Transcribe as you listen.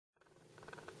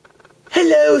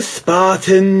Hello,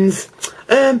 Spartans.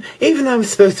 Even though I'm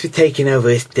supposed to be taking over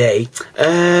this day,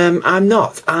 I'm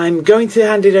not. I'm going to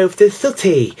hand it over to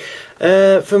Sooty.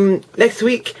 From next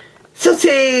week, Sooty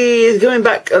is going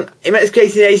back on Immense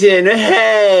Crazy Nation.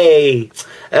 Hey!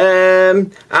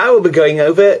 I will be going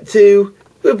over to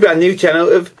a brand new channel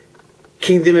of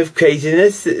Kingdom of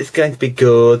Craziness. It's going to be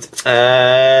good.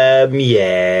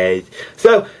 Yeah.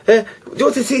 So, do you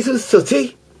want to see some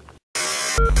Sooty?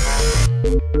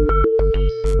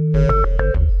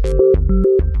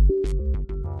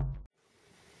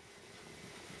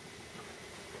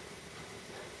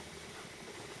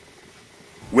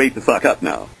 Wake the fuck up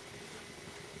now.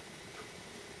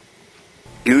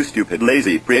 You stupid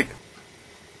lazy prick.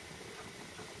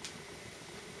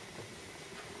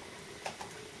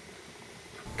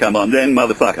 Come on then,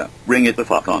 motherfucker. Bring it the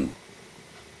fuck on.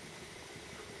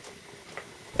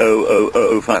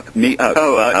 Oh, fuck me.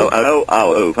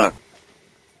 Oh, fuck.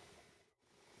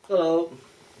 Hello.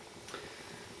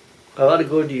 I had a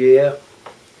good year.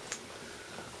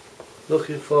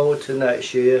 Looking forward to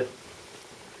next year.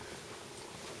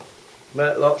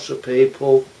 Met lots of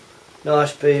people,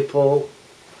 nice people,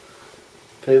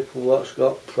 people that's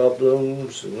got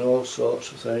problems and all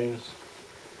sorts of things.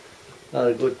 Had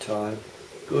a good time,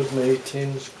 good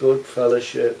meetings, good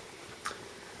fellowship.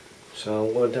 So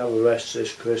I'm going to have a rest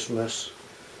this Christmas,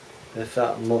 if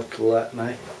that mutt will let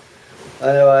me.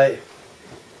 Anyway,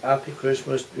 happy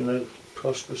Christmas and a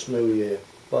prosperous New Year.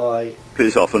 Bye.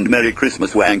 Piss off and Merry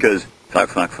Christmas, wankers. Fuck,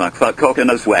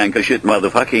 cockness, wanker, shit,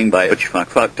 motherfucking bitch, fuck,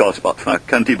 tosspot, fuck,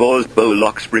 cunty balls,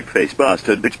 bowlocks, brickface,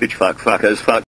 bastard, bitch, fuckers, fuck.